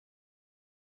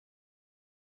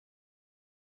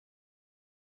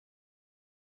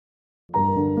Good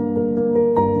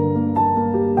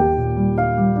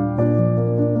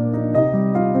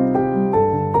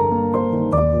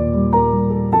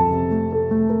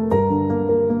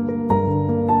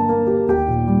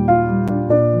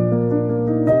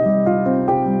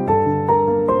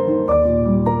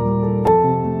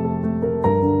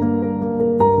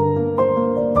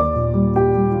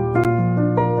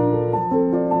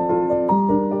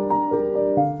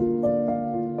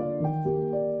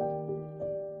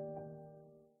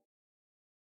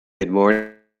morning.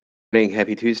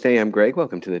 Happy Tuesday. I'm Greg.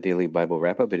 Welcome to the Daily Bible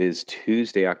Wrap Up. It is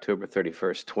Tuesday, October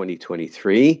 31st,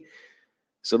 2023.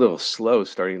 It's a little slow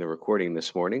starting the recording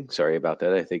this morning. Sorry about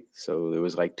that. I think so. There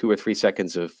was like 2 or 3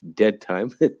 seconds of dead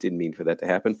time. It didn't mean for that to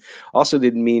happen. Also,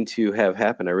 didn't mean to have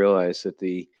happen. I realized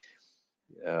that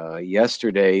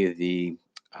yesterday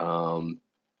um,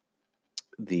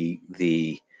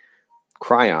 the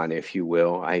Cryon, if you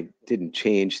will. I didn't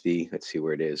change let's see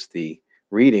where it is, the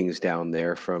readings down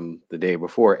there from the day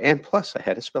before. And plus, I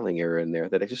had a spelling error in there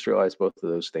that I just realized both of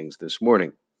those things this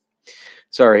morning.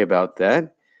 Sorry about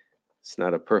that. It's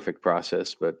not a perfect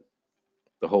process, but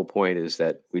the whole point is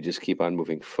that we just keep on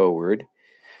moving forward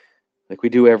like we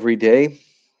do every day.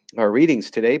 Our readings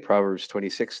today: Proverbs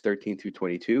 26:13 through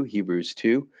 22, Hebrews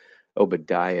 2,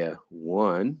 Obadiah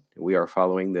 1. We are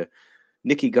following the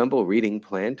Nicky Gumbel Reading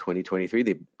Plan 2023,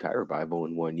 the entire Bible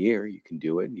in 1 year. You can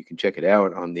do it. You can check it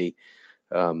out on the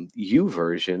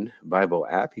YouVersion Bible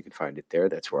app. You can find it there.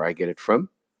 That's where I get it from.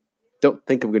 Don't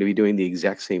think I'm going to be doing the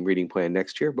exact same reading plan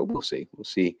next year, but we'll see. We'll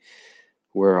see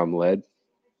where I'm led.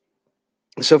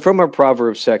 So, from our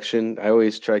Proverbs section, I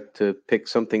always try to pick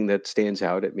something that stands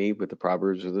out at me with the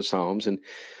Proverbs or the Psalms. And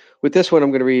with this one,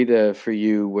 I'm going to read for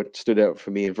you what stood out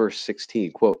for me in verse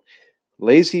 16. Quote,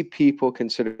 "Lazy people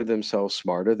consider themselves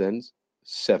smarter than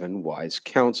 7 wise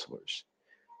counselors."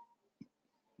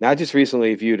 Now, I just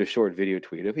recently viewed a short video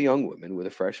tweet of a young woman with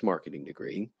a fresh marketing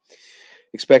degree,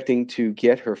 expecting to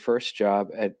get her first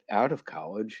job out of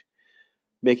college,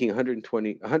 making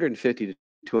 150 to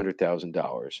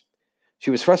 $200,000.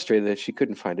 She was frustrated that she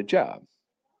couldn't find a job.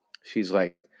 She's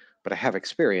like, "But I have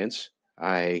experience.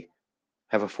 I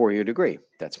have a 4 year degree.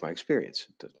 That's my experience."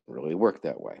 It doesn't really work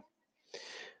that way.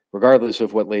 Regardless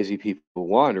of what lazy people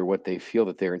want or what they feel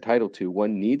that they're entitled to,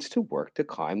 one needs to work to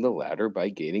climb the ladder by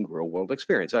gaining real world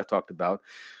experience. I've talked about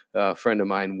a friend of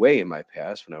mine way in my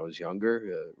past when I was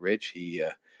younger, Rich. He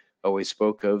always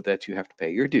spoke of that you have to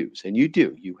pay your dues, and you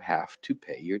do. You have to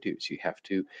pay your dues. You have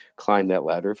to climb that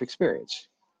ladder of experience.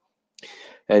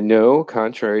 And no,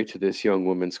 contrary to this young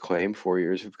woman's claim, 4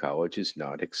 years of college is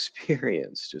not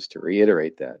experience, just to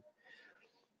reiterate that.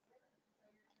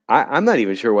 I'm not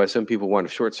even sure why some people want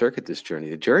to short circuit this journey.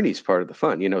 The journey is part of the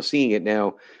fun. Seeing it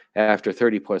now after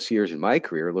 30 plus years in my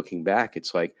career, looking back,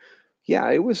 it's like, yeah,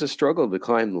 it was a struggle to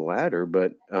climb the ladder,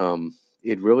 but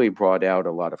it really brought out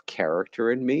a lot of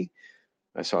character in me.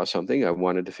 I saw something, I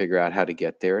wanted to figure out how to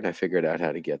get there, and I figured out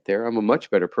how to get there. I'm a much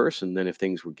better person than if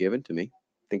things were given to me.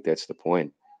 I think that's the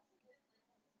point.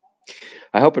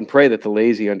 I hope and pray that the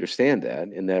lazy understand that,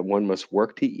 and that one must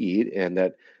work to eat, and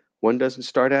that one doesn't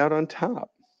start out on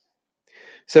top.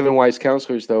 7 wise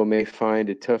counselors, though, may find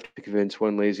it tough to convince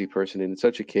one lazy person, and in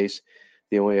such a case,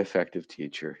 the only effective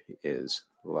teacher is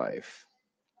life.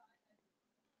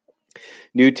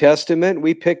 New Testament,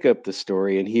 we pick up the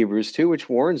story in Hebrews 2, which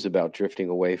warns about drifting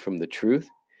away from the truth.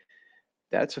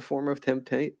 That's a form of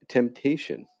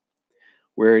temptation,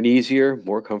 where an easier,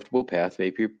 more comfortable path may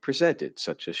be presented,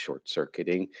 such as short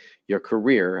circuiting your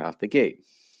career out the gate,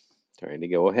 trying to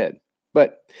go ahead.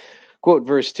 But quote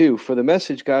verse 2, "For the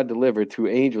message God delivered through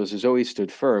angels has always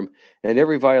stood firm, and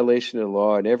every violation of the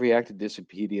law and every act of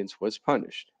disobedience was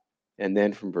punished." And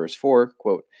then from verse 4,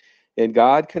 quote, "And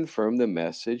God confirmed the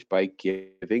message by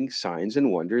giving signs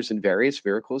and wonders and various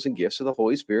miracles and gifts of the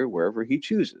Holy Spirit wherever he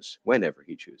chooses, whenever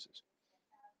he chooses."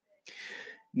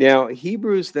 Now,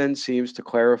 Hebrews then seems to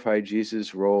clarify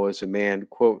Jesus' role as a man,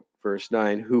 quote verse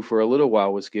 9, "who for a little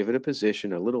while was given a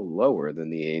position a little lower than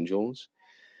the angels.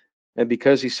 And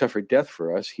because he suffered death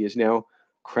for us, he is now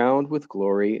crowned with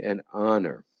glory and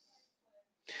honor."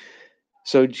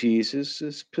 So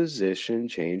Jesus' position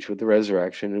changed with the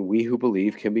resurrection, and we who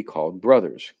believe can be called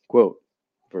brothers. Quote,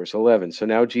 verse 11, "So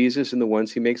now Jesus and the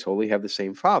ones he makes holy have the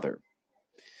same Father.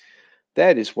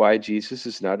 That is why Jesus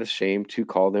is not ashamed to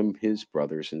call them his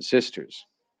brothers and sisters."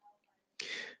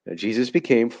 Now, Jesus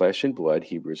became flesh and blood,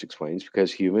 Hebrews explains,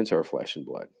 because humans are flesh and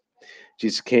blood.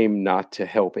 Jesus came not to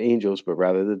help angels, but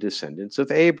rather the descendants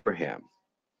of Abraham.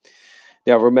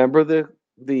 Now, remember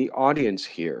the audience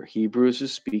here. Hebrews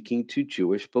is speaking to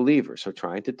Jewish believers, so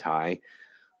trying to tie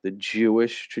the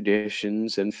Jewish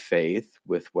traditions and faith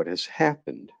with what has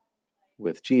happened.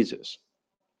 with Jesus.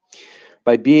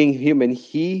 By being human,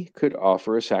 he could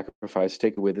offer a sacrifice to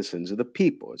take away the sins of the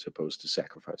people, as opposed to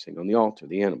sacrificing on the altar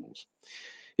the animals.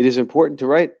 It is important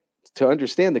to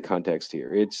understand the context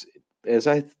here. It's, as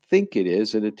I think it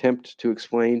is, an attempt to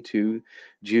explain to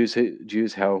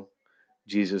Jews how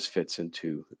Jesus fits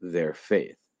into their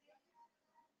faith.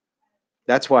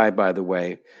 That's why, by the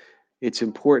way, it's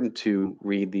important to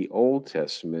read the Old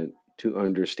Testament to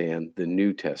understand the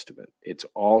New Testament. It's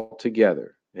all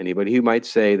together. Anybody who might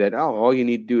say that, oh, all you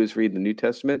need to do is read the New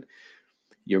Testament,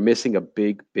 you're missing a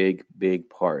big, big, big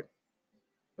part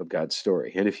of God's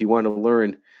story. And if you want to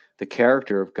learn the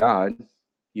character of God,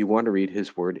 you want to read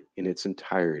his word in its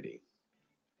entirety.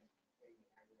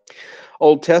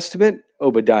 Old Testament,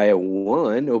 Obadiah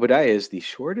 1. Obadiah is the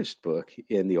shortest book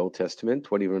in the Old Testament,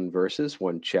 21 verses,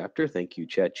 one chapter. Thank you,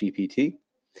 ChatGPT.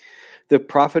 The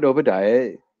prophet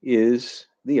Obadiah is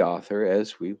the author,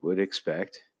 as we would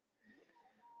expect,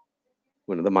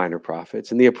 one of the minor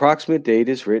prophets. And the approximate date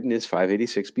is written is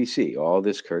 586 BC. All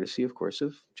this courtesy, of course,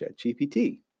 of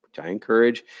ChatGPT, which I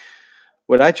encourage.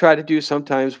 What I try to do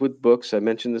sometimes with books, I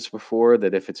mentioned this before,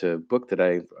 that if it's a book that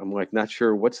I'm like not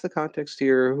sure what's the context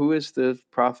here, who is the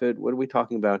prophet, what are we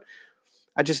talking about,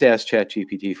 I just ask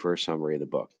ChatGPT for a summary of the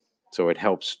book. So it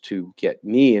helps to get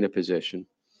me in a position.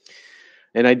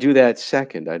 And I do that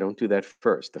second. I don't do that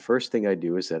first. The first thing I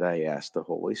do is that I ask the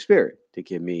Holy Spirit to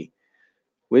give me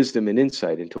wisdom and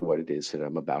insight into what it is that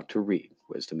I'm about to read.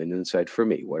 Wisdom and insight for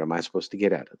me. What am I supposed to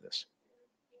get out of this?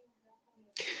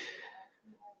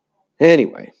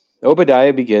 Anyway,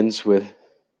 Obadiah begins with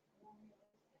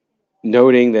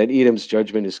noting that Edom's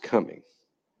judgment is coming.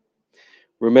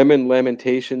 Remember,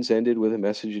 Lamentations ended with a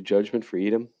message of judgment for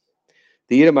Edom.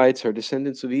 The Edomites are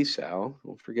descendants of Esau.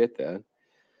 Don't forget that.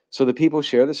 So the people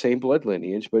share the same blood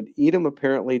lineage, but Edom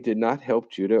apparently did not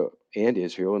help Judah and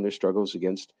Israel in their struggles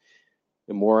against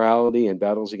immorality and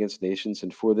battles against nations,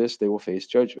 and for this they will face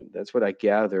judgment. That's what I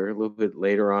gather a little bit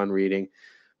later on reading.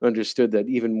 Understood that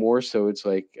even more so. It's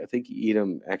like I think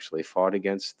Edom actually fought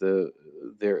against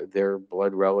their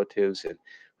blood relatives and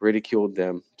ridiculed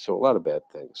them. So a lot of bad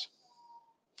things.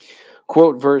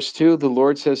 Quote verse 2, the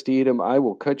Lord says to Edom, I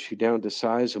will cut you down to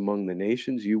size among the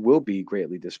nations. You will be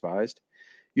greatly despised.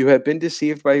 You have been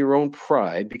deceived by your own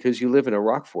pride because you live in a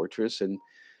rock fortress and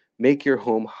make your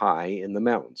home high in the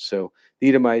mountains. So the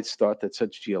Edomites thought that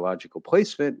such geological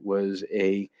placement was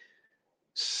a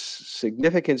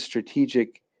significant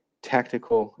strategic,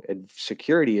 tactical, and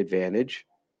security advantage.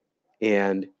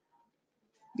 And,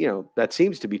 that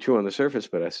seems to be true on the surface,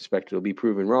 but I suspect it'll be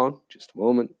proven wrong. Just a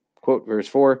moment. Quote verse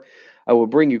 4, I will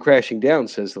bring you crashing down,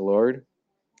 says the Lord.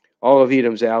 All of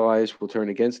Edom's allies will turn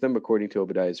against them, according to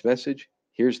Obadiah's message.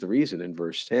 Here's the reason in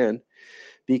verse 10.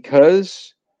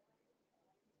 Because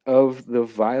of the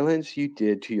violence you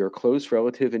did to your close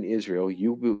relative in Israel,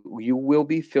 you will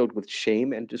be filled with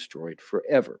shame and destroyed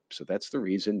forever. So that's the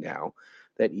reason now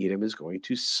that Edom is going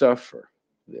to suffer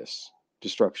this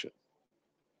destruction.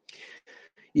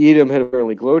 Edom had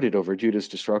apparently gloated over Judah's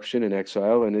destruction and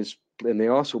exile, and they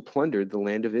also plundered the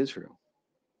land of Israel.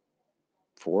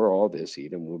 For all this,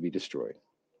 Edom will be destroyed.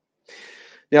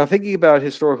 Now, thinking about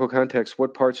historical context,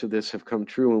 what parts of this have come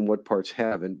true and what parts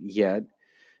haven't yet?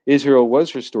 Israel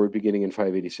was restored beginning in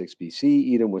 586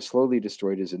 BC. Edom was slowly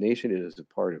destroyed as a nation. It is a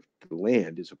part of the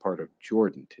land, is a part of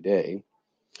Jordan today.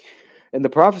 And the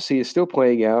prophecy is still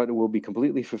playing out and will be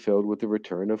completely fulfilled with the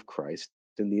return of Christ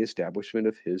and the establishment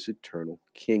of his eternal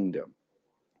kingdom.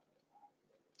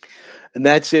 And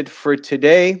that's it for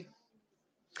today.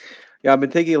 Yeah, I've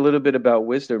been thinking a little bit about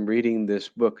wisdom reading this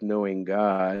book, Knowing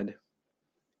God,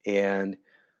 and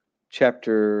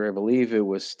chapter, I believe it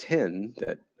was 10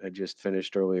 that I just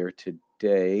finished earlier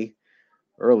today,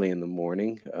 early in the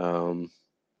morning.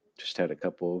 Just had a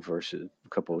couple of verses,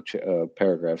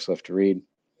 paragraphs left to read.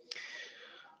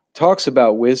 Talks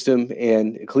about wisdom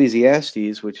and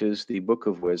Ecclesiastes, which is the book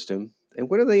of wisdom. And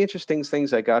one of the interesting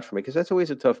things I got from it, because that's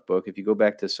always a tough book. If you go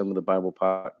back to some of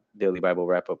the daily Bible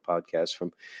wrap-up podcasts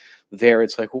from there,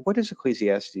 it's like, well, what is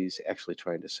Ecclesiastes actually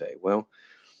trying to say? Well,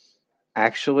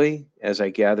 actually, as I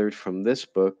gathered from this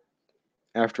book,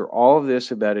 after all of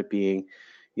this about it being,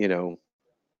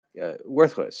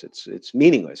 worthless, it's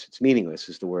meaningless. It's meaningless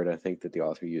is the word I think that the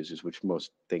author uses, which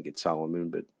most think it's Solomon,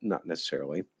 but not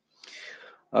necessarily.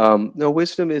 No,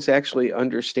 wisdom is actually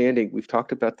understanding. We've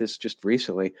talked about this just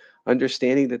recently,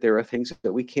 understanding that there are things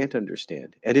that we can't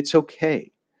understand, and it's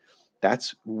okay.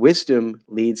 That's wisdom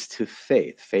leads to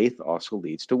faith. Faith also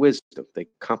leads to wisdom. They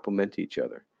complement each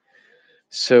other.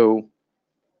 So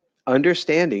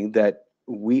understanding that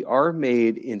we are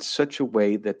made in such a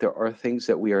way that there are things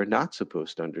that we are not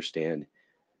supposed to understand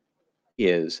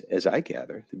is, as I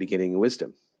gather, the beginning of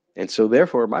wisdom. And so,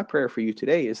 therefore, my prayer for you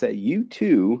today is that you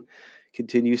too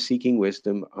continue seeking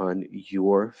wisdom on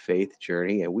your faith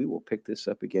journey. And we will pick this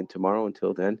up again tomorrow.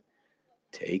 Until then,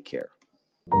 take care.